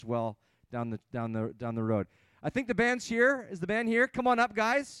well down the road. I think the band's here. Is the band here? Come on up,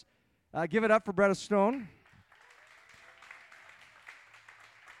 guys. Give it up for Bretta Stone.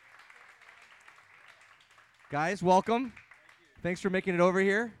 Guys, welcome. Thanks for making it over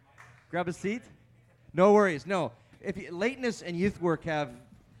here. Grab a seat. No worries. No. If lateness and youth work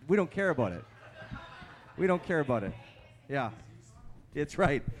we don't care about it. We don't care about it. Yeah. It's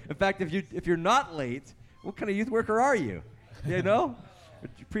right. In fact, if you're not late, what kind of youth worker are you? You know?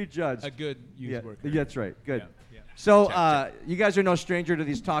 Prejudged. A good youth worker. That's right. Good. Yeah. So you guys are no stranger to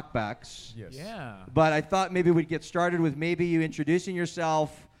these talkbacks. Yes. Yeah. But I thought maybe we'd get started with maybe you introducing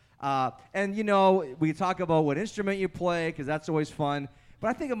yourself. And, we talk about what instrument you play because that's always fun. But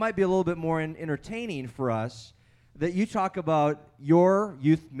I think it might be a little bit more entertaining for us that you talk about your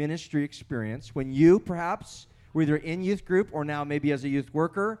youth ministry experience when you perhaps were either in youth group or now maybe as a youth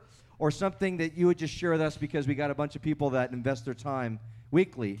worker, or something that you would just share with us because we got a bunch of people that invest their time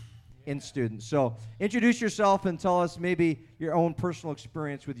weekly in students. So introduce yourself and tell us maybe your own personal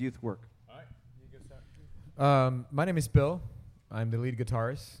experience with youth work. All right. You can start. My name is Bill. I'm the lead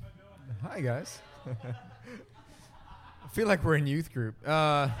guitarist. Hi, guys. I feel like we're in youth group.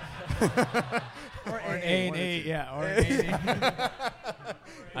 Or an A&A, yeah. Or an A&A.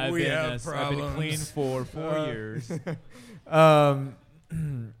 I've been clean for 4 years.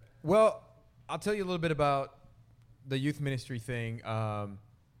 Well, I'll tell you a little bit about the youth ministry thing.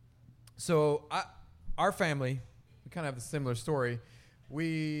 So our family, we kind of have a similar story.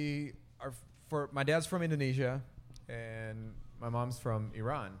 My dad's from Indonesia, and my mom's from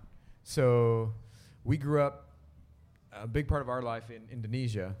Iran. So we grew up, a big part of our life in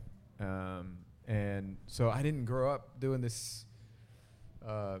Indonesia. And so I didn't grow up doing this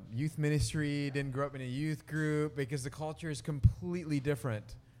youth ministry, didn't grow up in a youth group because the culture is completely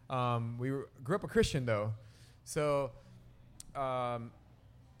different. Grew up a Christian, though. So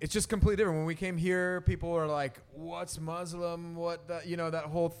it's just completely different. When we came here, people are like, what's Muslim? That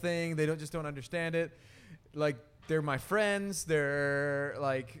whole thing. They don't understand it. Like, they're my friends. They're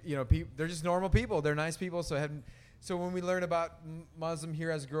like, they're just normal people. They're nice people. So when we learned about Muslim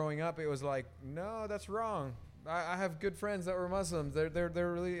here as growing up, it was like, no, that's wrong. I have good friends that were Muslims. They're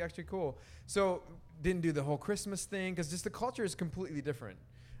really actually cool. So didn't do the whole Christmas thing because just the culture is completely different.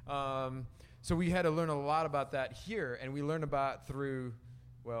 So we had to learn a lot about that here, and we learned about through,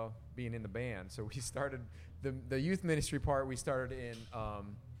 being in the band. So we started the youth ministry part. We started in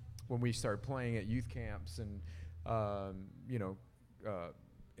when we started playing at youth camps and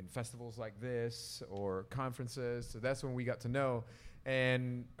in festivals like this or conferences. So that's when we got to know,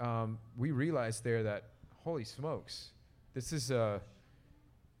 and we realized there that holy smokes, this is a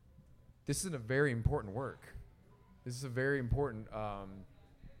very important work. This is a very important.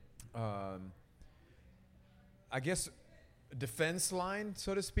 I guess, defense line,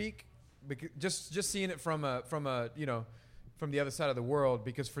 so to speak, just seeing it from the other side of the world,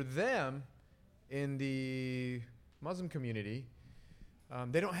 because for them, in the Muslim community,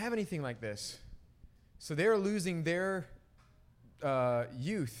 they don't have anything like this, so they're losing their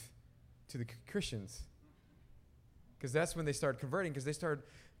youth to the Christians, because that's when they started converting, because they started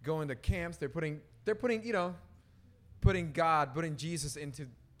going to camps. They're putting Jesus into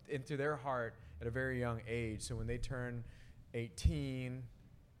their heart at a very young age. So when they turn 18,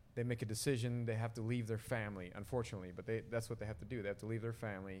 they make a decision. They have to leave their family, unfortunately, but that's what they have to do. They have to leave their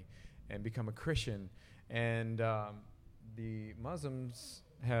family and become a Christian. And the Muslims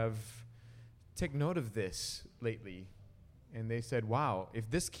have taken note of this lately, and they said, wow,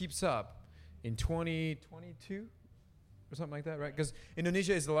 if this keeps up in 2022 or something like that, right? Because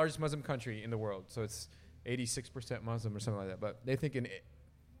Indonesia is the largest Muslim country in the world, so it's 86% Muslim or something like that. But they think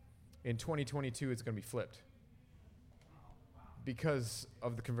in 2022 it's going to be flipped because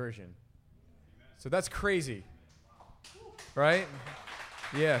of the conversion. So that's crazy, right?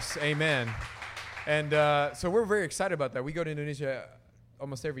 Yes, amen. And so we're very excited about that. We go to Indonesia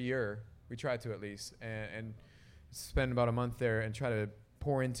almost every year. We try to, at least, and spend about a month there and try to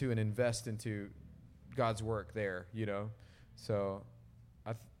pour into and invest into God's work there, So,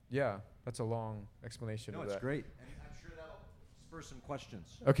 that's a long explanation of that. No, it's great. And I'm sure that'll spur some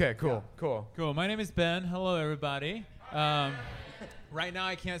questions. Okay, cool. Cool. My name is Ben. Hello, everybody. Right now,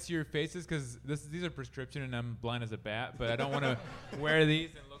 I can't see your faces because these are prescription and I'm blind as a bat, but I don't want to wear these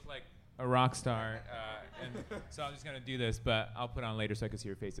and look like a rock star. And so I'm just going to do this, but I'll put on later so I can see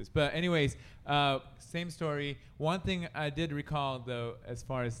your faces. But anyways, same story. One thing I did recall, though, as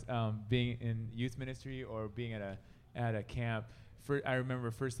far as being in youth ministry or being at a camp, I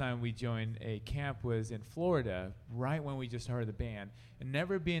remember first time we joined a camp was in Florida, right when we just started the band. And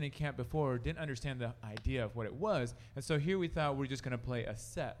never being in camp before, didn't understand the idea of what it was. And so here we thought we're just going to play a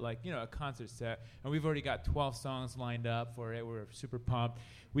set, like, a concert set. And we've already got 12 songs lined up for it. We're super pumped.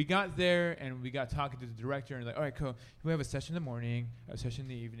 We got there, and we got talking to the director, and like, all right, cool. We have a session in the morning, a session in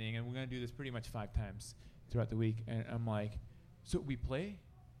the evening, and we're going to do this pretty much 5 times throughout the week. And I'm like, so we play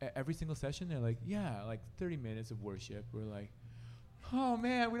every single session? They're like, yeah, like 30 minutes of worship. We're like, oh,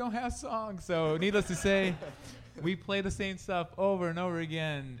 man, we don't have songs. So needless to say, we play the same stuff over and over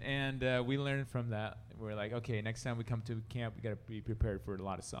again, and we learned from that. We're like, okay, next time we come to camp, we got to be prepared for a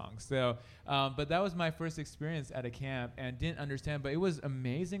lot of songs. So, but that was my first experience at a camp, and didn't understand. But it was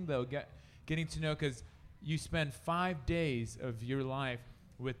amazing, though, getting to know, because you spend 5 days of your life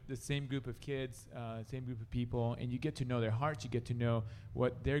with the same group of kids, same group of people, and you get to know their hearts, you get to know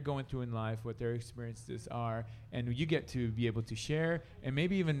what they're going through in life, what their experiences are, and you get to be able to share, and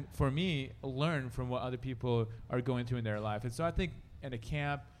maybe even, for me, learn from what other people are going through in their life. And so I think at a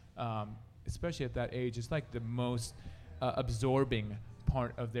camp, especially at that age, it's like the most absorbing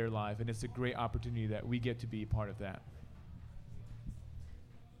part of their life, and it's a great opportunity that we get to be part of that.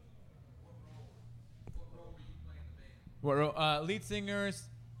 What lead singers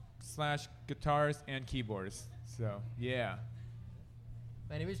 / guitars and keyboards. So, yeah.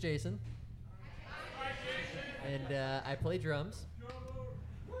 My name is Jason. And I play drums. Oh,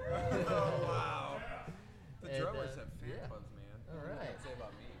 wow. The And, drummers have fan yeah. clubs, man. All right. Say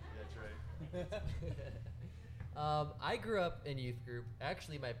about me. That's right. I grew up in youth group.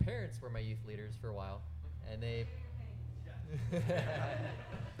 Actually, my parents were my youth leaders for a while. And they...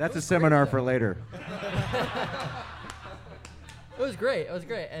 That's a seminar for later. It was great. It was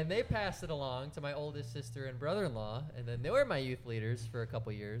great. And they passed it along to my oldest sister and brother-in-law. And then they were my youth leaders for a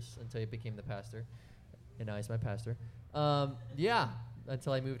couple years until he became the pastor. And now he's my pastor. Yeah,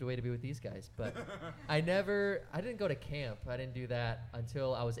 until I moved away to be with these guys. But I didn't go to camp. I didn't do that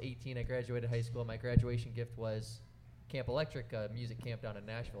until I was 18. I graduated high school. My graduation gift was Camp Electric, a music camp down in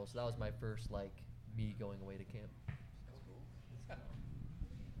Nashville. So that was my first, me going away to camp.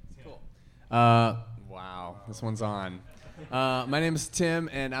 Cool. Wow, this one's on. My name is Tim,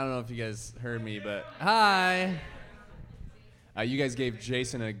 and I don't know if you guys heard me, but hi. You guys gave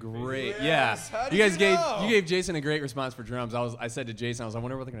Jason a great you gave Jason a great response for drums. I said to Jason, I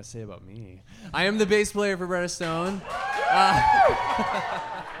wonder what they're gonna say about me. I am the bass player for Bretta Stone.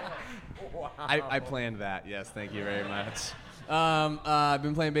 I planned that. Yes, thank you very much. I've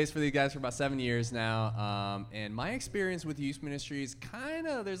been playing bass for these guys for about 7 years now, and my experience with youth ministry is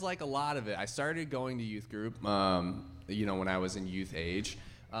there's a lot of it. I started going to youth group, when I was in youth age,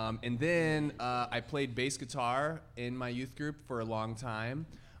 and then I played bass guitar in my youth group for a long time,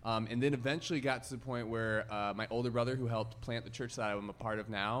 and then eventually got to the point where my older brother, who helped plant the church that I'm a part of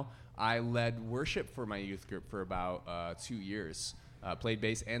now, I led worship for my youth group for about 2 years, played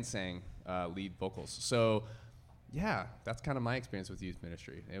bass and sang lead vocals. So. Yeah, that's kind of my experience with youth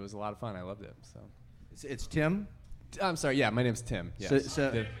ministry. It was a lot of fun. I loved it. So, It's Tim? I'm sorry. Yeah, my name's Tim. Yes.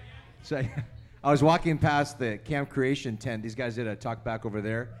 So I was walking past the Camp Creation tent. These guys did a talk back over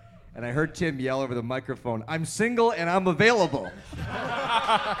there. And I heard Tim yell over the microphone, "I'm single and I'm available."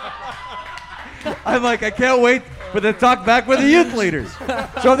 I'm like, I can't wait for the talk back with the youth leaders.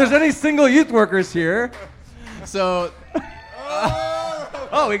 So if there's any single youth workers here. So.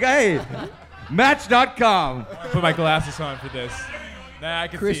 We got, Match.com. Put my glasses on for this. Nah, I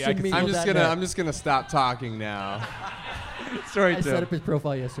can see. I'm just gonna stop talking now. Sorry, I Tim. set up his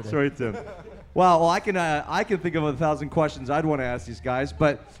profile yesterday. Sorry, Tim. Well, I can think of 1,000 questions I'd want to ask these guys.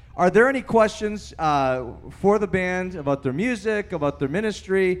 But are there any questions for the band about their music, about their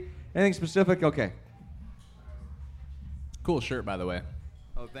ministry, anything specific? Okay. Cool shirt, by the way.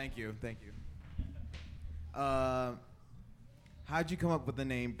 Oh, thank you. How'd you come up with the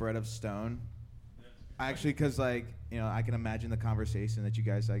name Bread of Stone? Actually, because I can imagine the conversation that you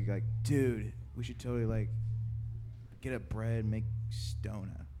guys like, dude, we should totally get a bread, make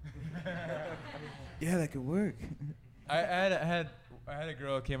stone. Yeah, that could work. I had a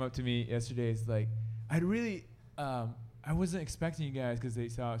girl that came up to me yesterday. It's like, I wasn't expecting you guys, because they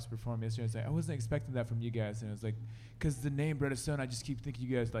saw us perform yesterday. It's like, I wasn't expecting that from you guys. And it was like, because the name Bread of Stone, I just keep thinking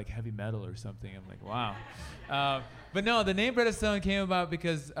you guys like heavy metal or something. I'm like, wow. But no, the name Bread of Stone came about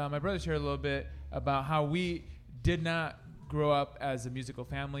because my brother shared a little bit about how we did not grow up as a musical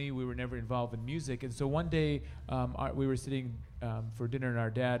family. We were never involved in music. And so one day we were sitting for dinner, and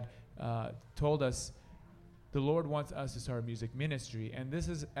our dad told us, the Lord wants us to start a music ministry. And this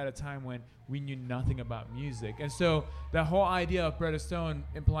is at a time when we knew nothing about music. And so the whole idea of Bread of Stone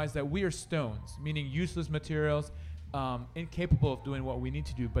implies that we are stones, meaning useless materials, incapable of doing what we need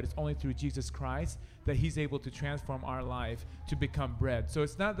to do, but it's only through Jesus Christ that he's able to transform our life to become bread. So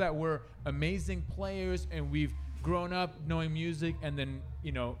it's not that we're amazing players and we've grown up knowing music and then,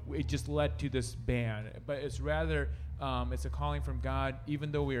 it just led to this band. But it's rather, it's a calling from God,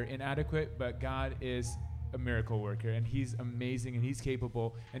 even though we are inadequate, but God is a miracle worker, and he's amazing, and he's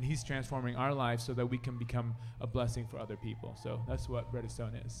capable, and he's transforming our lives so that we can become a blessing for other people. So that's what Bread of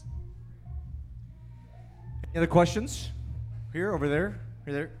Stone is. Any other questions? Here, over there,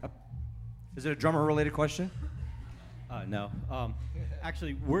 here, there. Is it a drummer-related question? No.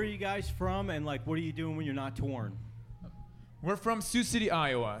 Actually, where are you guys from, and what are you doing when you're not touring? We're from Sioux City,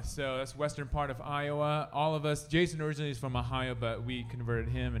 Iowa, so that's western part of Iowa. All of us, Jason originally is from Ohio, but we converted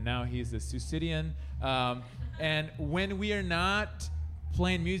him, and now he's a Sioux Cityan. And when we are not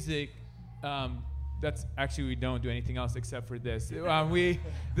playing music, that's actually, we don't do anything else except for this.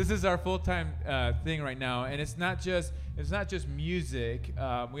 This is our full-time thing right now, and it's not just music.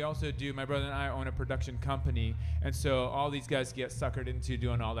 We also do, my brother and I own a production company, and so all these guys get suckered into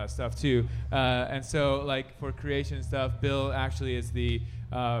doing all that stuff too. And so for creation stuff, Bill actually is the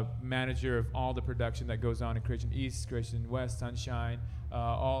manager of all the production that goes on in Creation East, Creation West, Sunshine,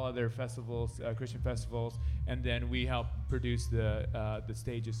 all other festivals, Christian festivals, and then we help produce the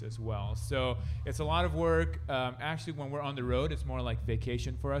stages as well. So it's a lot of work. Actually, when we're on the road, it's more like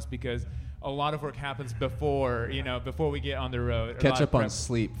vacation for us because a lot of work happens before we get on the road. Catch up on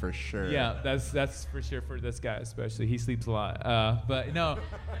sleep for sure. Yeah, that's for sure for this guy especially. He sleeps a lot. But no,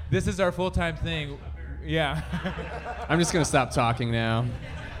 this is our full-time thing. Yeah. I'm just gonna stop talking now.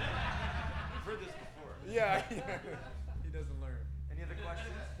 I've heard this before. Yeah. He doesn't learn. Any other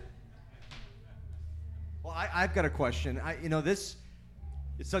questions? Well, I've got a question. This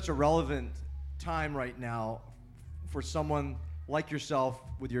is such a relevant time right now for someone like yourself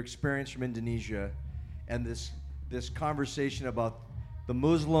with your experience from Indonesia and this conversation about the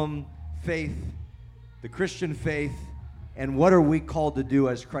Muslim faith, the Christian faith, and what are we called to do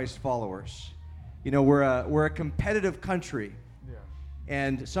as Christ followers. We're a competitive country,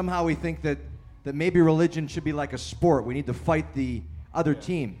 and somehow we think that maybe religion should be like a sport. We need to fight the other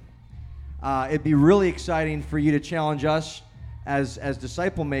team. It'd be really exciting for you to challenge us as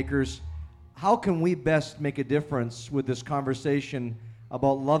disciple makers. How can we best make a difference with this conversation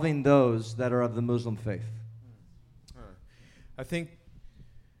about loving those that are of the Muslim faith? I think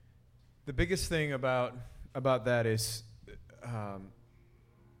the biggest thing about that is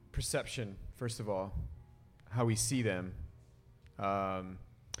perception, first of all, how we see them. And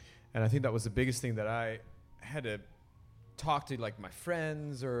I think that was the biggest thing that I had to talk to my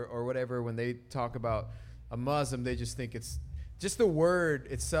friends or whatever. When they talk about a Muslim, they just think it's just the word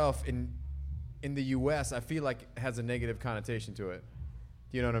itself in the U.S., I feel like it has a negative connotation to it.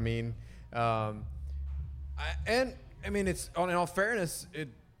 You know what I mean? It's in all fairness,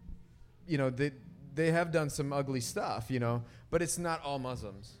 they have done some ugly stuff, but it's not all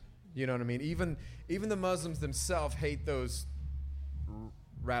Muslims. You know what I mean? Even the Muslims themselves hate those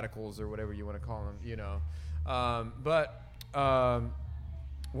radicals or whatever you want to call them, But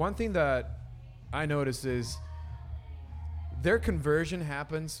one thing that I notice is their conversion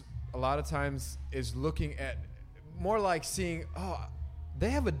happens a lot of times is looking at more like seeing, they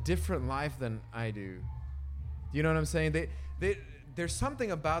have a different life than I do. You know what I'm saying? There's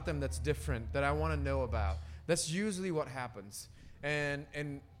something about them that's different that I want to know about. That's usually what happens. And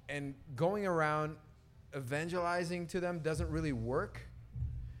going around evangelizing to them doesn't really work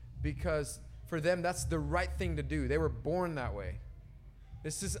because for them that's the right thing to do. They were born that way.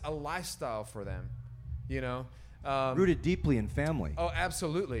 This is a lifestyle for them, Rooted deeply in family. Oh,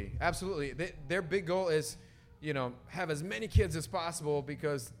 absolutely. Absolutely. Their big goal is, have as many kids as possible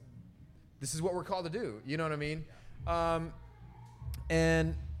because this is what we're called to do. You know what I mean?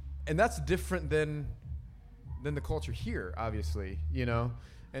 And that's different than the culture here, obviously,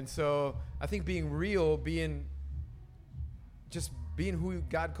 And so I think being real, being who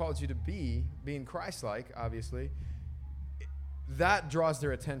God calls you to be, being Christ-like, obviously, that draws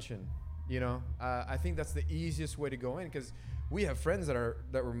their attention. I think that's the easiest way to go in because we have friends that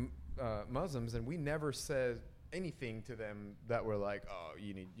were Muslims and we never said anything to them that were like, oh,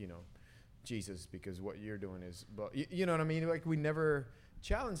 you need, Jesus because what you're doing is, but you know what I mean? We never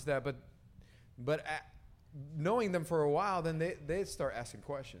challenged that, but knowing them for a while, then they start asking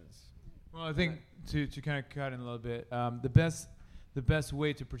questions. Well, I think to kind of cut in a little bit, the best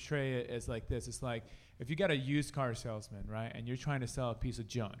way to portray it is like this. It's like if you got a used car salesman, right, and you're trying to sell a piece of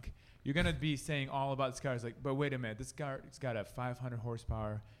junk, you're going to be saying all about this car. It's like, but wait a minute, this car, it's got a 500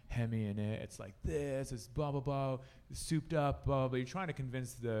 horsepower Hemi in it. It's like this, it's blah, blah, blah, it's souped up, blah, blah, blah. You're trying to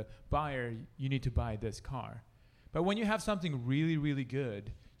convince the buyer you need to buy this car. But when you have something really, really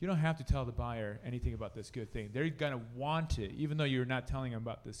good, you don't have to tell the buyer anything about this good thing. They're going to want it, even though you're not telling them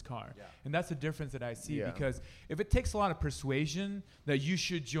about this car. Yeah. And that's the difference that I see, because if it takes a lot of persuasion that you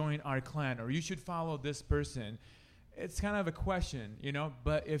should join our clan or you should follow this person, it's kind of a question, you know.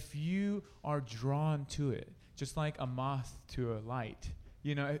 But if you are drawn to it, just like a moth to a light,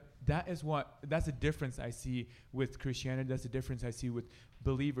 you know, that's the difference I see with Christianity. That's the difference I see with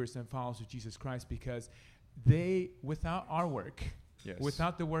believers and followers of Jesus Christ, because they, without our work,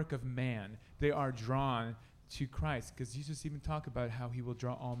 without the work of man, they are drawn to Christ, because Jesus even talked about how he will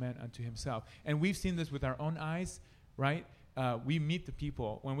draw all men unto himself. And we've seen this with our own eyes, right? We meet the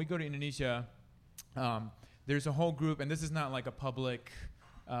people. When we go to Indonesia, there's a whole group, and this is not like a public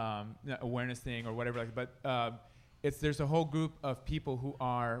awareness thing or whatever, but there's a whole group of people who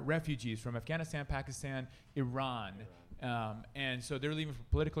are refugees from Afghanistan, Pakistan, Iran. And so they're leaving for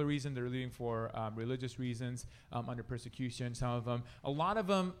political reasons. They're leaving for religious reasons, under persecution, some of them. A lot of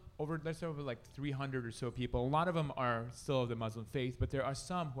them, there's over like 300 or so people. A lot of them are still of the Muslim faith, but there are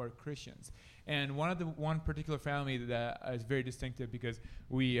some who are Christians. And one particular family that is very distinctive, because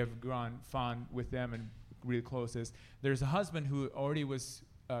we have grown fond with them and really close, is there's a husband who already was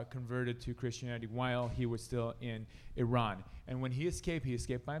converted to Christianity while he was still in Iran. And when he escaped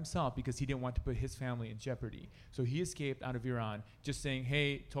by himself, because he didn't want to put his family in jeopardy. So he escaped out of Iran, just saying,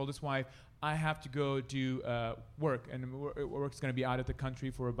 hey, told his wife, I have to go do work, and work's going to be out of the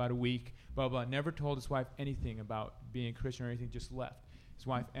country for about a week, blah, blah. Never told his wife anything about being Christian or anything, just left his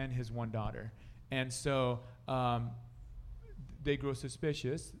wife and his one daughter. And so they grow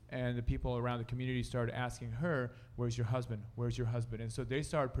suspicious, and the people around the community started asking her, where's your husband? Where's your husband? And so they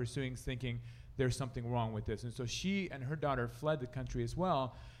started pursuing, thinking there's something wrong with this. And so she and her daughter fled the country as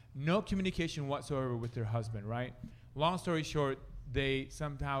well. No communication whatsoever with their husband, right? Long story short, they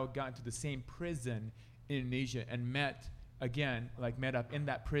somehow got into the same prison in Indonesia and met up in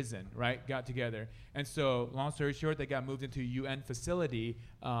that prison, right? Got together. And so long story short, they got moved into a UN facility.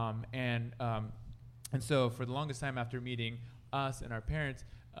 And so for the longest time after meeting us and our parents,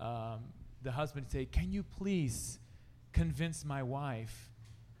 the husband would say, can you please convince my wife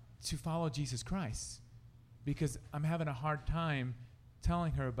to follow Jesus Christ? Because I'm having a hard time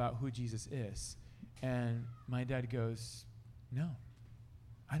telling her about who Jesus is. And my dad goes, no,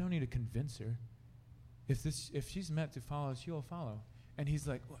 I don't need to convince her. If she's meant to follow, she'll follow. And he's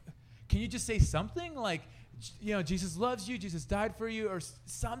like, can you just say something? Like, you know, Jesus loves you, Jesus died for you, or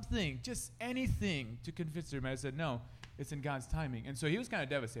something, just anything to convince her. And I said, no, it's in God's timing. And so he was kind of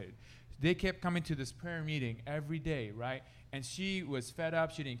devastated. They kept coming to this prayer meeting every day, right? And she was fed up.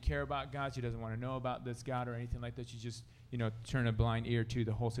 She didn't care about God. She doesn't want to know about this God or anything like that. She just, turned a blind ear to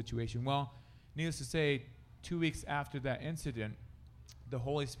the whole situation. Well, needless to say, 2 weeks after that incident, the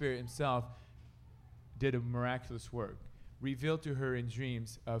Holy Spirit himself did a miraculous work, revealed to her in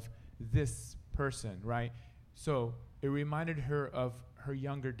dreams of this person, right? So it reminded her of her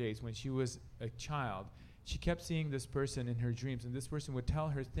younger days when she was a child. She kept seeing this person in her dreams, and this person would tell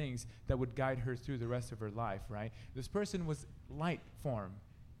her things that would guide her through the rest of her life, right? This person was light form.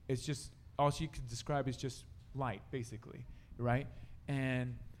 It's just, all she could describe is just light, basically, right?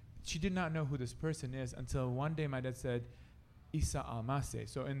 And she did not know who this person is until one day my dad said, Isa al-Masih.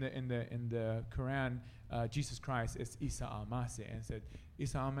 So in the Quran, Jesus Christ is Isa al-Masih, and said,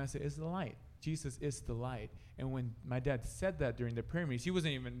 Isa al-Masih is the light. Jesus is the light. And when my dad said that during the prayer meeting, she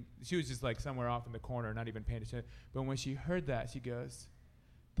was just like somewhere off in the corner, not even paying attention. But when she heard that, she goes,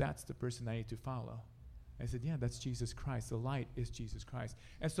 that's the person I need to follow. I said, yeah, that's Jesus Christ. The light is Jesus Christ.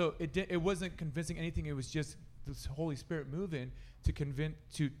 And so it wasn't convincing anything. It was just the Holy Spirit moving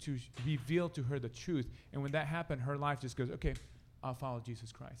to reveal to her the truth. And when that happened, her life just goes, okay, I'll follow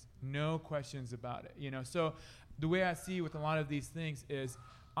Jesus Christ. No questions about it. So the way I see with a lot of these things is,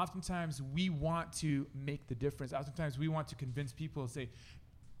 oftentimes we want to make the difference. Oftentimes we want to convince people and say,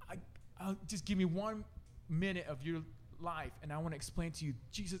 I'll just give me 1 minute of your life and I want to explain to you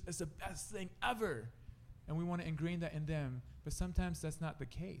Jesus is the best thing ever. And we want to ingrain that in them. But sometimes that's not the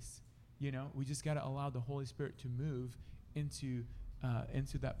case. We just got to allow the Holy Spirit to move into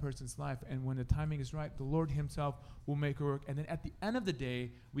that person's life. And when the timing is right, the Lord himself will make it work. And then at the end of the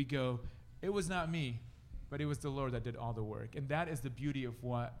day, we go, it was not me, but it was the Lord that did all the work. And that is the beauty of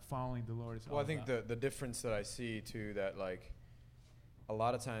what following the Lord is all about. Well, I think the difference that I see, too, that, like, a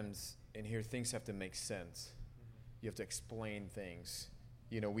lot of times in here, things have to make sense. Mm-hmm. You have to explain things.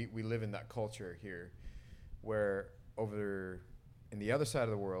 We live in that culture here where over in the other side of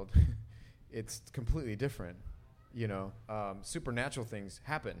the world, it's completely different. Supernatural things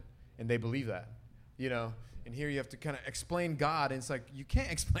happen, and they believe that. And here you have to kind of explain God, and it's like, you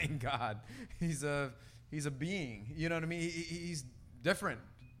can't explain God. He's a He's a being. You know what I mean? He's different.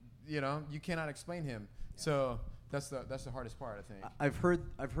 You know, you cannot explain him. Yeah. So that's the hardest part, I think. I've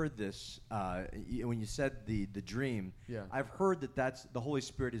heard this when you said the dream. Yeah. I've heard that's the Holy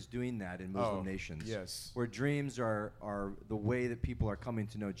Spirit is doing that in Muslim nations. Yes. Where dreams are the way that people are coming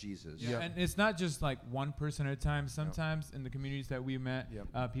to know Jesus. Yeah. And it's not just like one person at a time. Sometimes in the communities that we met,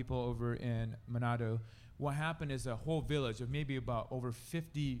 people over in Manado, what happened is a whole village of maybe about over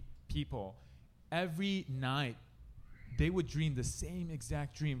 50 people. Every night, they would dream the same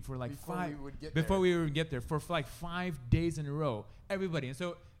exact dream for like before we would get there for like 5 days in a row. Everybody. And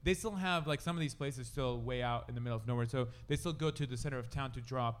so they still have like some of these places still way out in the middle of nowhere. So they still go to the center of town to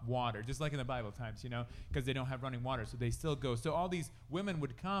draw water, just like in the Bible times, you know, because they don't have running water. So they still go. So all these women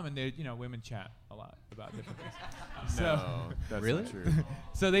would come and they, you know, women chat a lot about different things. No, that's really? not true.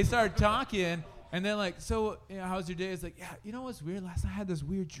 So they started talking and they're like, so how's your day? It's like, yeah, you know what's weird? Last night I had this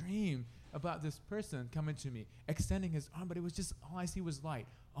weird dream about this person coming to me, extending his arm, but it was just, all I see was light.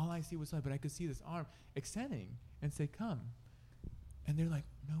 All I see was light, but I could see this arm extending and say, come. And they're like,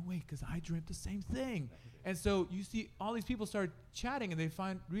 no way, because I dreamt the same thing. And so you see all these people start chatting, and they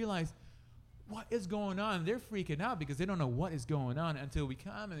realize what is going on. They're freaking out because they don't know what is going on until we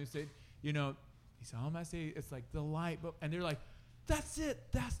come and they say, you know, he saw him. I say, it's like the light. And they're like, that's it.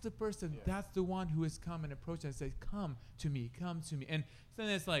 That's the person. Yeah. That's the one who has come and approached and said, come to me, come to me. And then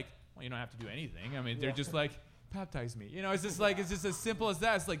it's like, well, you don't have to do anything. I mean, they're just like, baptize me. You know, it's just like, it's just as simple as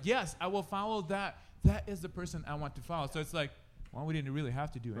that. It's like, yes, I will follow that. That is the person I want to follow. So it's like, well, we didn't really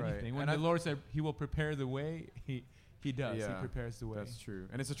have to do anything. When the Lord said he will prepare the way, he does. Yeah, he prepares the way. That's true.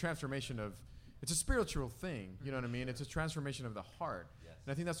 And it's a transformation it's a spiritual thing. You know what I mean? It's a transformation of the heart. Yes.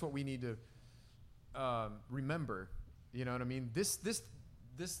 And I think that's what we need to remember. You know what I mean? This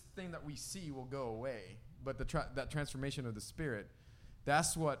thing that we see will go away. But that transformation of the spirit,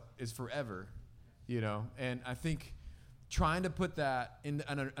 that's what is forever, you know. And I think trying to put that in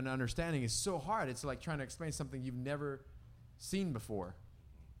an understanding is so hard. It's like trying to explain something you've never seen before,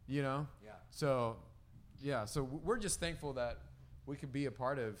 you know. Yeah. So, yeah. So we're just thankful that we could be a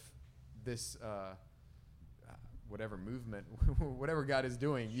part of this, whatever movement, whatever God is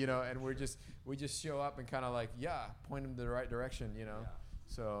doing, you know. And we just show up and kind of like, point them to the right direction, you know. Yeah.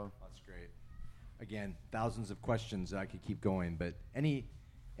 So that's great. Again, thousands of questions. I could keep going, but any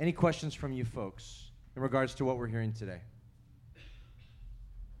questions from you folks in regards to what we're hearing today?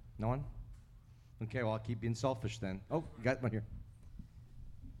 No one? Okay, well, I'll keep being selfish then. Oh, you got one here.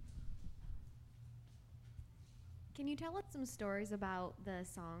 Can you tell us some stories about the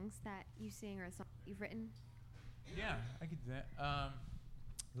songs that you sing or a song you've written? Yeah, I could do that.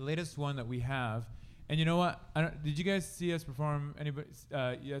 The latest one that we have, and you know what? Did you guys see us perform? Anybody?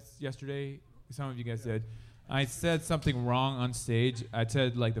 Yesterday. Some of you guys did. I said something wrong on stage. I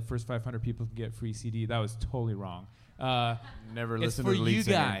said like the first 500 people can get free CD. That was totally wrong. Never it's listen for to the lead you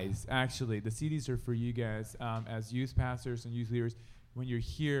singer. guys, actually. The CDs are for you guys as youth pastors and youth leaders. When you're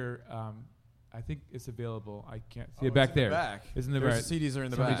here, I think it's available. I can't see it back there. Back. It's in the back. back. The CDs are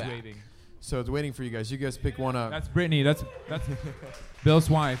in the Somebody's back. waving. So it's waiting for you guys. You guys pick one up. That's Brittany. That's Bill's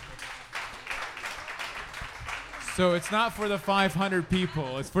wife. So it's not for the 500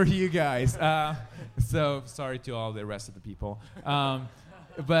 people. It's for you guys. So sorry to all the rest of the people.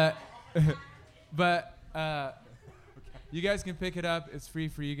 But you guys can pick it up. It's free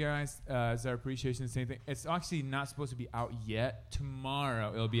for you guys. It's our appreciation. Same thing. It's actually not supposed to be out yet.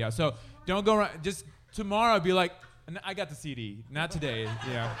 Tomorrow it'll be out. So don't go around. Just tomorrow be like, I got the CD. Not today.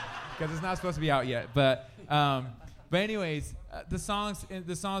 Yeah, because it's not supposed to be out yet. But anyways, the songs in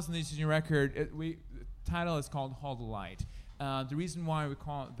this new record. The title is called Hold the Light. The reason why we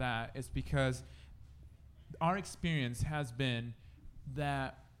call it that is because our experience has been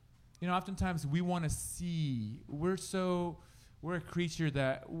that, you know, oftentimes we want to see. We're a creature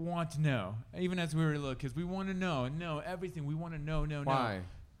that want to know. Even as we were little kids, we want to know everything. We want to know.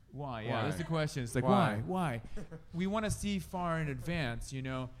 Why? Yeah, that's the question. It's like, why? We want to see far in advance, you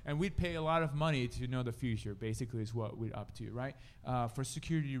know, and we'd pay a lot of money to know the future, basically is what we're up to, right? For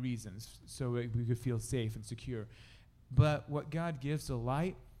security reasons, so we could feel safe and secure. But what God gives a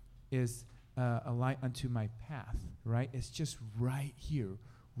light is a light unto my path, right? It's just right here,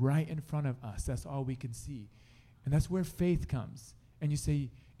 right in front of us. That's all we can see. And that's where faith comes. And you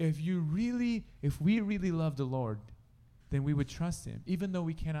say, if we really love the Lord, then we would trust him, even though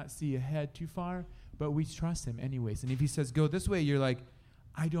we cannot see ahead too far, but we trust him anyways. And if he says, go this way, you're like,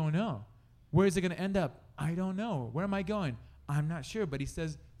 I don't know. Where is it going to end up? I don't know. Where am I going? I'm not sure, but he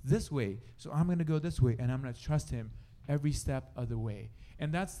says this way, so I'm going to go this way, and I'm going to trust him every step of the way.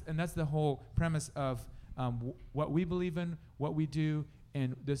 And that's the whole premise of what we believe in, what we do,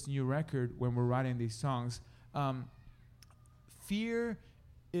 in this new record when we're writing these songs. Fear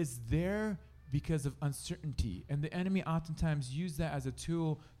is there because of uncertainty, and the enemy oftentimes use that as a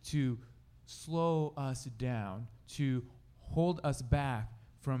tool to slow us down, to hold us back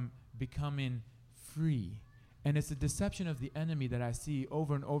from becoming free. And it's a deception of the enemy that I see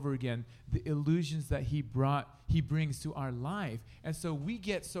over and over again, the illusions that he brings to our life. And so we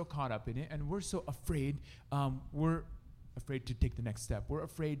get so caught up in it, and we're so afraid. We're afraid to take the next step. We're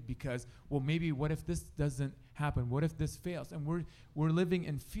afraid because, well, maybe what if this doesn't happen? What if this fails? And we're living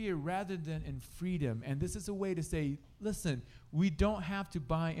in fear rather than in freedom. And this is a way to say, listen, we don't have to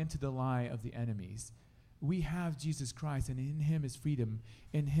buy into the lie of the enemies. We have Jesus Christ, and in him is freedom.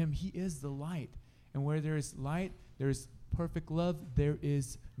 In him, he is the light. And where there is light, there is perfect love. There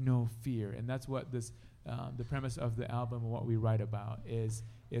is no fear. And that's what this, the premise of the album and what we write about is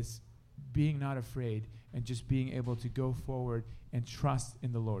being not afraid and just being able to go forward and trust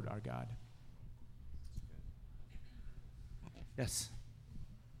in the Lord our God. Yes.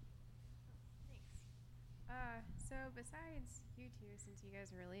 Thanks. So besides you two, since you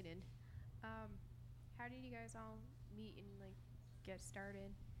guys are related, how did you guys all meet and like get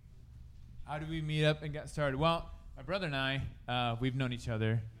started? How did we meet up and get started? Well, my brother and I, we've known each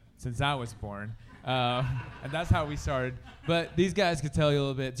other since I was born. And that's how we started. But these guys could tell you a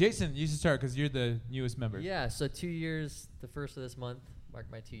little bit. Jason, you should start because you're the newest member. Yeah, so 2 years, the first of this month, mark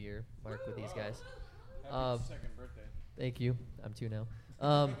my 2-year mark with these guys. Second birthday. Thank you. I'm 2 now.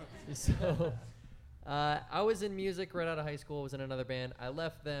 I was in music right out of high school. I was in another band. I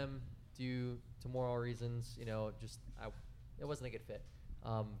left them due to moral reasons. You know, it wasn't a good fit.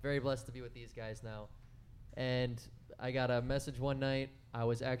 Very blessed to be with these guys now. And I got a message one night. It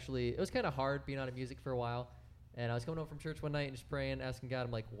was kind of hard being out of music for a while. And I was coming home from church one night and just praying, asking God,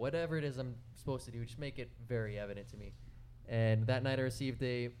 I'm like, whatever it is I'm supposed to do, just make it very evident to me. And that night I received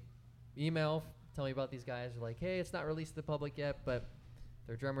a email telling me about these guys. They're like, hey, it's not released to the public yet, but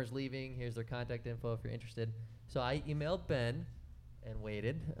their drummer's leaving. Here's their contact info if you're interested. So I emailed Ben and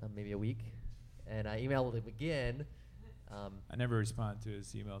waited maybe a week. And I emailed him again. I never responded to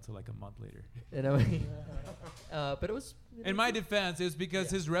his email until like a month later. But it was... In my defense, it was because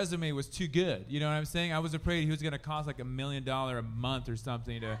his resume was too good. You know what I'm saying? I was afraid he was going to cost like $1 million a month or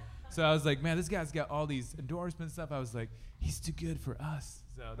something. So I was like, man, this guy's got all these endorsements stuff. I was like, he's too good for us.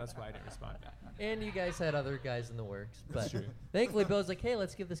 So that's why I didn't respond back. And you guys had other guys in the works. But true. Thankfully, Bill was like, hey,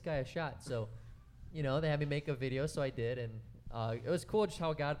 let's give this guy a shot. So, you know, they had me make a video, so I did. And it was cool just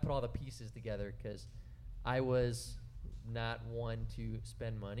how God put all the pieces together because I was not one to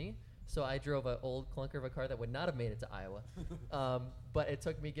spend money. So I drove an old clunker of a car that would not have made it to Iowa. But it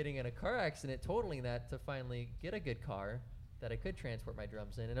took me getting in a car accident, totaling that, to finally get a good car that I could transport my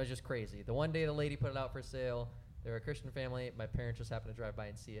drums in. And it was just crazy. The one day the lady put it out for sale, they were a Christian family. My parents just happened to drive by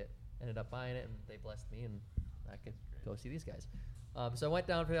and see it. Ended up buying it, and they blessed me, and I could go see these guys. So I went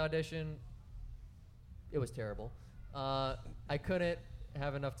down for the audition. It was terrible. I couldn't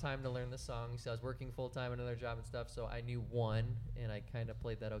have enough time to learn the song, so I was working full-time, another job and stuff, so I knew one, and I kind of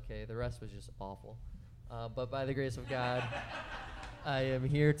played that okay. The rest was just awful. But by the grace of God, I am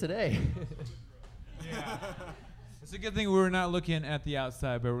here today. Yeah. It's a good thing we're not looking at the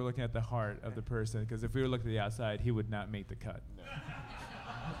outside, but we're looking at the heart of the person, because if we were looking at the outside, he would not make the cut.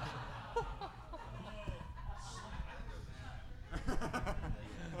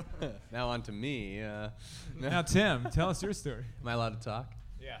 Now on to me. Now, Tim, tell us your story. Am I allowed to talk?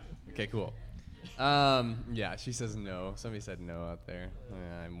 Yeah. Okay, cool. Yeah, she says no. Somebody said no out there.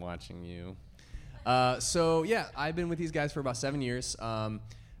 Yeah, I'm watching you. So, yeah, I've been with these guys for about 7 years.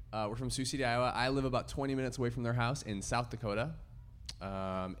 We're from Sioux City, Iowa. I live about 20 minutes away from their house in South Dakota.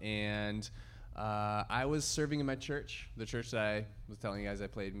 And I was serving in my church, the church that I was telling you guys I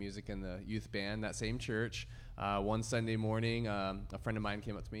played music in the youth band, that same church. One Sunday morning, a friend of mine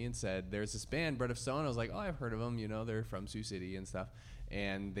came up to me and said, there's this band, Bread of Stone. I was like, oh, I've heard of them. You know, they're from Sioux City and stuff.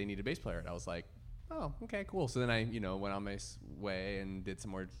 And they need a bass player. And I was like, oh, okay, cool. So then I, went on my way and did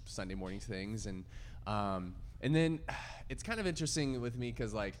some more Sunday morning things. And then it's kind of interesting with me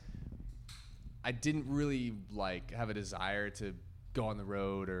because, like, I didn't really, like, have a desire to go on the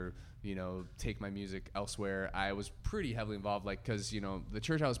road or, take my music elsewhere. I was pretty heavily involved, like, because, the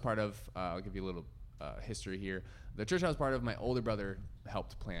church I was part of, I'll give you a little history here. The church I was part of, my older brother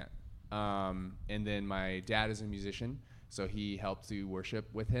helped plant. And then my dad is a musician, so he helped to worship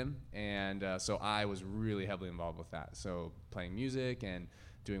with him. And so I was really heavily involved with that. So playing music and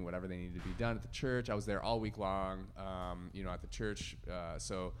doing whatever they needed to be done at the church. I was there all week long, at the church.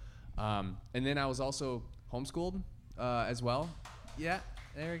 And then I was also homeschooled as well. Yeah,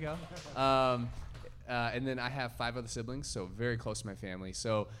 there we go. and then I have 5 other siblings, so very close to my family.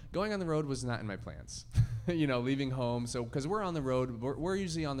 So going on the road was not in my plans. Leaving home. So because we're on the road, we're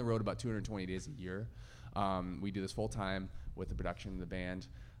usually on the road about 220 days a year. We do this full time with the production of the band.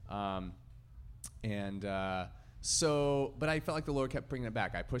 But I felt like the Lord kept bringing it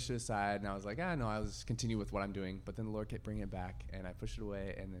back. I pushed it aside, and I was like, no, I'll just continue with what I'm doing. But then the Lord kept bringing it back, and I pushed it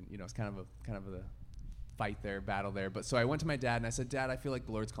away, and then it's kind of a fight there, battle there. But so I went to my dad, and I said, Dad, I feel like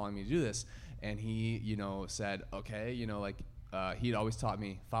the Lord's calling me to do this. And he, said, okay, he'd always taught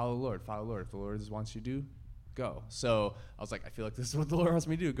me, follow the Lord, follow the Lord. If the Lord wants you to do, go. So I was like, I feel like this is what the Lord wants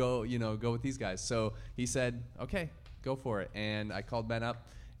me to do. Go with these guys. So he said, okay, go for it. And I called Ben up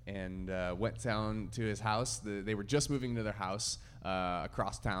and went down to his house. They were just moving to their house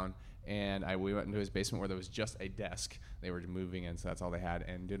across town. And we went into his basement where there was just a desk. They were moving in, so that's all they had,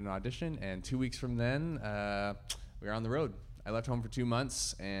 and did an audition. And 2 weeks from then, we were on the road. I left home for 2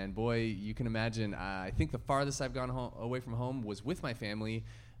 months, and boy, you can imagine, I think the farthest I've gone away from home was with my family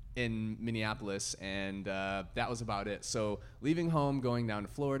in Minneapolis, and that was about it. So leaving home, going down to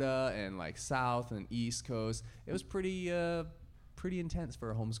Florida and like South and East Coast, it was pretty intense for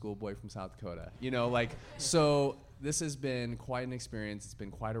a homeschool boy from South Dakota. So this has been quite an experience. It's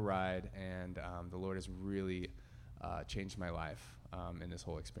been quite a ride, and the Lord has really changed my life in this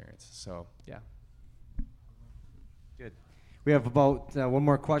whole experience. So, yeah. Good. We have about one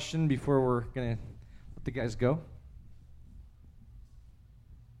more question before we're going to let the guys go.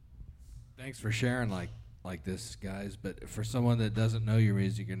 Thanks for sharing like this, guys. But for someone that doesn't know your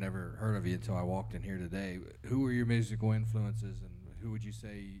music and never heard of you until I walked in here today, who were your musical influences, and who would you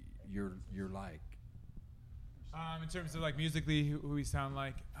say you're like? In terms of like musically, who we sound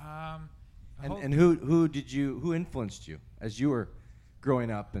like, and who influenced you as you were growing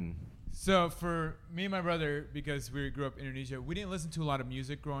up? And so for me and my brother, because we grew up in Indonesia, we didn't listen to a lot of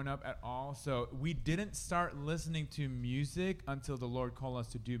music growing up at all. So we didn't start listening to music until the Lord called us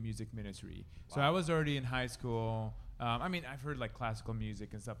to do music ministry. Wow. So I was already in high school. I've heard like classical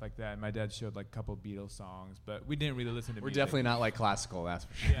music and stuff like that. And my dad showed like a couple Beatles songs, but we didn't really listen to music. We're definitely not like classical, that's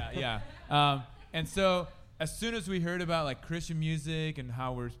for sure. Yeah. And so as soon as we heard about like Christian music and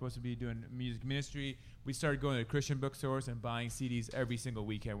how we're supposed to be doing music ministry, we started going to Christian bookstores and buying CDs every single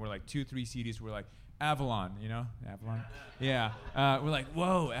weekend. We're like 2-3 CDs. We're like Avalon, Avalon. Yeah. We're like,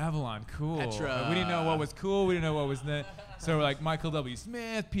 whoa, Avalon, cool. Petra. We didn't know what was cool. We didn't know what was net. So we're like Michael W.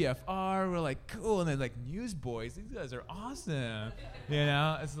 Smith, PFR. We're like, cool. And then like Newsboys. These guys are awesome.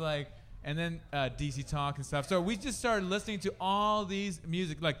 It's like. And then DC Talk and stuff. So we just started listening to all these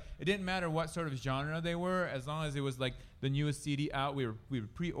music. Like, it didn't matter what sort of genre they were, as long as it was like the newest CD out. We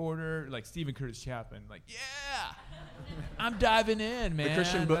would pre-order like Stephen Curtis Chapman. Like, yeah, I'm diving in, man. The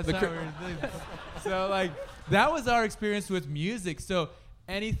Christian book. So like that was our experience with music. So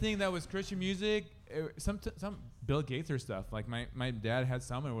anything that was Christian music, some Bill Gaither stuff. Like my dad had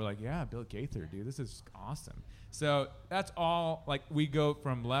some, and we're like, yeah, Bill Gaither, dude, this is awesome. So that's all, like, we go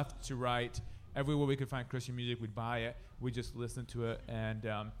from left to right. Everywhere we could find Christian music, we'd buy it. We just listen to it and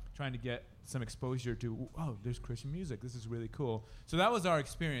trying to get some exposure to, there's Christian music. This is really cool. So that was our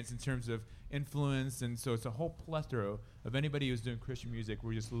experience in terms of influence. And so it's a whole plethora of anybody who's doing Christian music.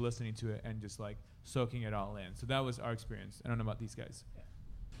 We're just listening to it and just, like, soaking it all in. So that was our experience. I don't know about these guys.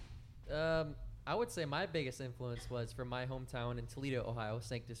 I would say my biggest influence was from my hometown in Toledo, Ohio,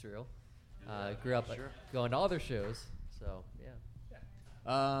 Sanctus Real. Grew up going to all their shows, so yeah.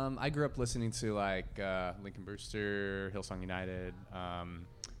 I grew up listening to like Lincoln Brewster, Hillsong United.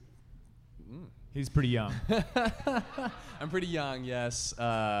 He's pretty young. I'm pretty young, yes.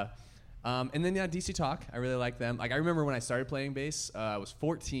 And then DC Talk, I really like them. Like I remember when I started playing bass, I was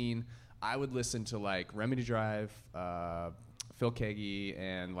 14. I would listen to like Remedy Drive, Phil Kagi,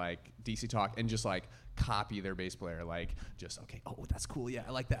 and like DC Talk, and just like copy their bass player, like just that's cool, yeah,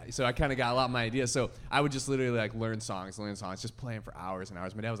 I like that. So I kind of got a lot of my ideas. So I would just literally like learn songs, just playing for hours and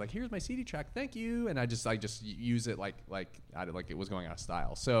hours. My dad was like, "Here's my CD track, thank you," and I just use it like it was going out of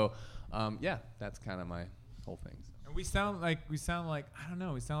style. So that's kind of my whole thing. And we sound like I don't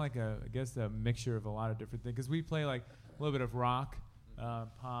know, we sound like I guess a mixture of a lot of different things because we play like a little bit of rock,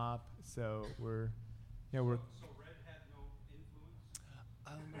 pop. So we're. So Red had no influence.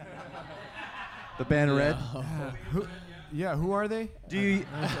 The band Red. Who are they? Do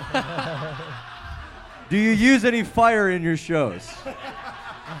you use any fire in your shows?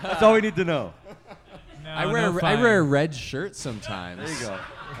 That's all we need to know. No, I wear a red shirt sometimes. There you go.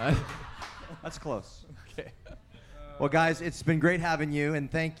 That's close. Okay. Well, guys, it's been great having you,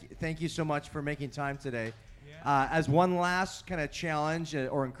 and thank you so much for making time today. Yeah. As one last kind of challenge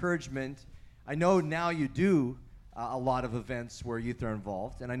or encouragement, I know now you do a lot of events where youth are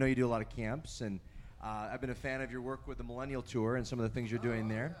involved, and I know you do a lot of camps, and I've been a fan of your work with the Millennial Tour and some of the things you're doing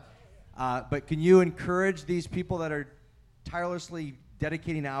there. But can you encourage these people that are tirelessly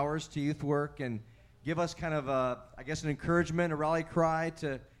dedicating hours to youth work and give us kind of, I guess, an encouragement, a rally cry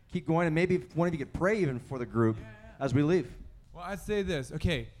to keep going, and maybe if one of you could pray even for the group as we leave? Well, I'd say this.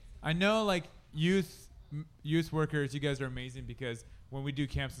 Okay, I know like youth workers, you guys are amazing because when we do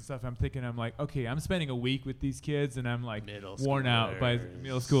camps and stuff, I'm like, okay, I'm spending a week with these kids and I'm like worn out by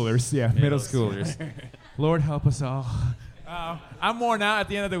middle schoolers. Yeah, middle schoolers. Lord help us all. I'm worn out at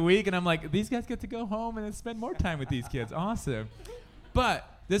the end of the week and I'm like, these guys get to go home and then spend more time with these kids. Awesome. But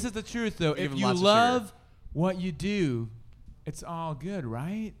this is the truth though. If you love what you do, it's all good,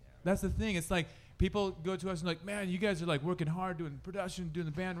 right? That's the thing. It's like people go to us and like, man, you guys are like working hard doing production, doing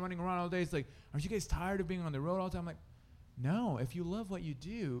the band, running around all day. It's like, aren't you guys tired of being on the road all the time? I'm like, no, if you love what you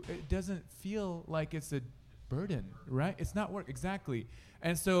do, it doesn't feel like it's a burden, right? It's not work, exactly.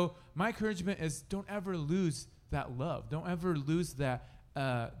 And so my encouragement is don't ever lose that love. Don't ever lose that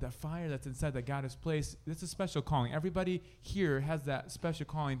fire that's inside that God has placed. It's a special calling. Everybody here has that special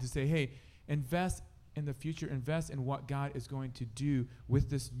calling to say, hey, invest in the future, invest in what God is going to do with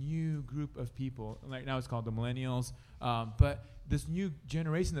this new group of people. Right now it's called the millennials, but this new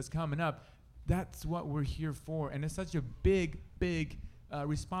generation that's coming up, that's what we're here for. And it's such a big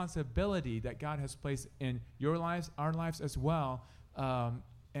responsibility that God has placed in your lives, our lives as well.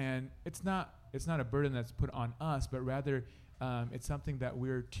 And it's not a burden that's put on us, but rather it's something that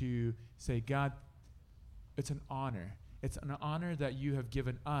we're to say, God, it's an honor. It's an honor that you have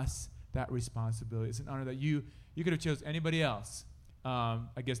given us that responsibility. It's an honor that you could have chose anybody else. I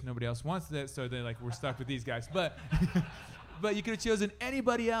guess nobody else wants that, so they're like, we're stuck with these guys. But but you could have chosen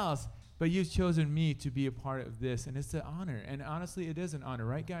anybody else. But you've chosen me to be a part of this, and it's an honor. And honestly, it is an honor,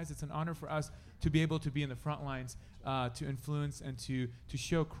 right, guys? It's an honor for us to be able to be in the front lines, to influence and to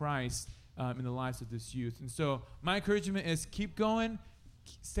show Christ in the lives of this youth. And so my encouragement is keep going,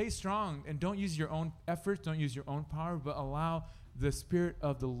 stay strong, and don't use your own efforts, don't use your own power, but allow the Spirit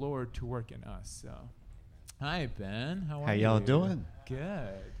of the Lord to work in us. So, hi, Ben. How are you? How y'all doing?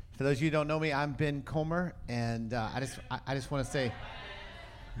 Good. For those of you who don't know me, I'm Ben Comer, and I just want to say,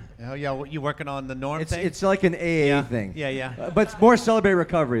 oh yeah, you working on the norm thing? It's like an AA thing. Yeah. But it's more Celebrate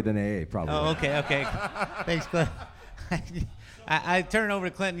Recovery than AA, probably. Oh, okay. Thanks, Clint. I turn it over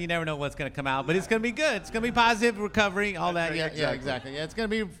to Clinton. You never know what's going to come out, but it's going to be good. It's going to be positive recovery, all that. Yeah, exactly. Yeah, it's going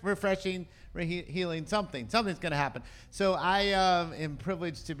to be refreshing, healing, something's going to happen. So I am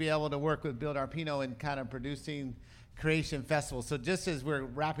privileged to be able to work with Bill Darpino in kind of producing Creation Festival. So just as we're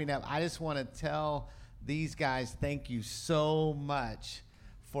wrapping up, I just want to tell these guys thank you so much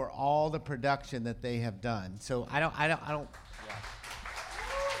for all the production that they have done. So I don't. Yeah.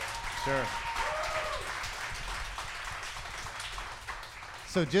 Sure.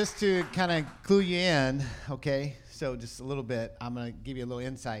 So just to kind of clue you in, okay, so just a little bit, I'm going to give you a little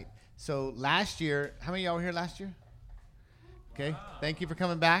insight. So last year, how many of y'all were here last year? Okay, thank you for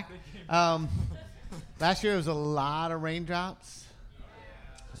coming back. Last year, it was a lot of raindrops.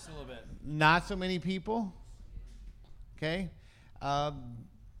 Just a little bit. Not so many people. Okay.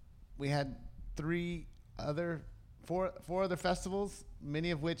 We had four other festivals,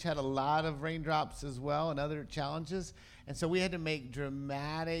 many of which had a lot of raindrops as well and other challenges. And so we had to make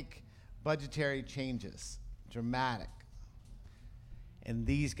dramatic budgetary changes. Dramatic. And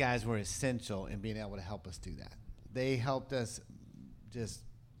these guys were essential in being able to help us do that. They helped us just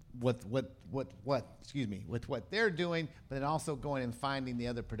with what they're doing, but then also going and finding the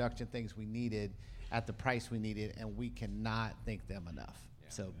other production things we needed at the price we needed, and we cannot thank them enough.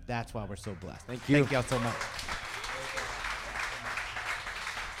 So that's why we're so blessed. Thank you. Thank y'all so much.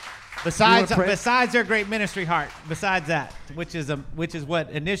 Besides their great ministry heart, besides that, which is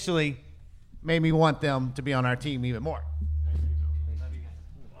what initially made me want them to be on our team even more.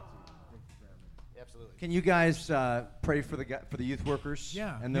 Absolutely. Can you guys pray for the youth workers?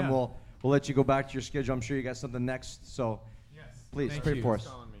 Yeah. And then we'll let you go back to your schedule. I'm sure you got something next. So please pray for us.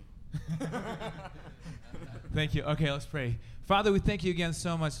 Thank you. Okay, let's pray. Father, we thank you again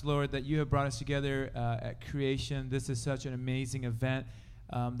so much, Lord, that you have brought us together at Creation. This is such an amazing event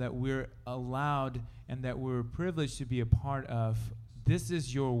that we're allowed and that we're privileged to be a part of. This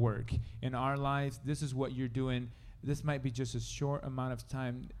is your work in our lives. This is what you're doing. This might be just a short amount of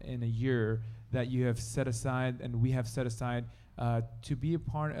time in a year that you have set aside and we have set aside to be a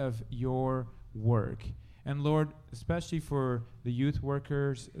part of your work. And Lord, especially for the youth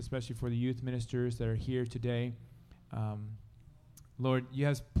workers, especially for the youth ministers that are here today, Lord, you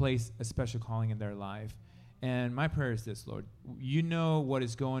have placed a special calling in their life. And my prayer is this, Lord. You know what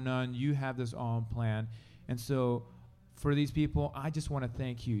is going on. You have this all in plan. And so for these people, I just want to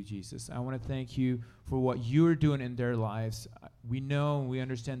thank you, Jesus. I want to thank you for what you're doing in their lives. We know and we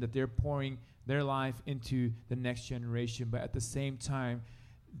understand that they're pouring their life into the next generation, but at the same time,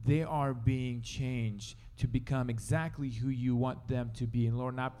 they are being changed to become exactly who you want them to be. And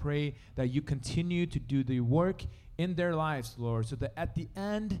Lord, and I pray that you continue to do the work in their lives, Lord, so that at the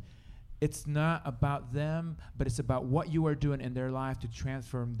end, it's not about them, but it's about what you are doing in their life to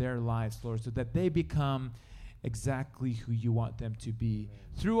transform their lives, Lord, so that they become exactly who you want them to be. Amen.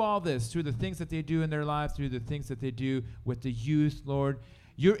 Through all this, through the things that they do in their lives, through the things that they do with the youth, Lord,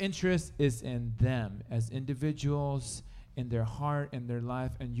 your interest is in them as individuals, in their heart, in their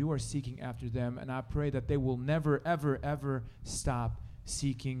life, and you are seeking after them. And I pray that they will never, ever, ever stop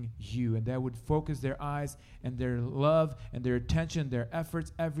seeking you, and that would focus their eyes and their love and their attention, their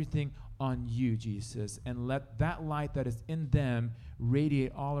efforts, everything on you, Jesus, and let that light that is in them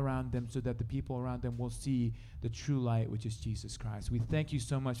radiate all around them so that the people around them will see the true light, which is Jesus Christ. We thank you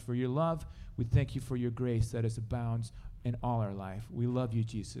so much for your love. We thank you for your grace that is abounds in all our life. We love you,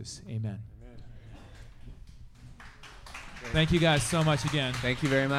 Jesus. Amen. Thank you guys so much again. Thank you very much.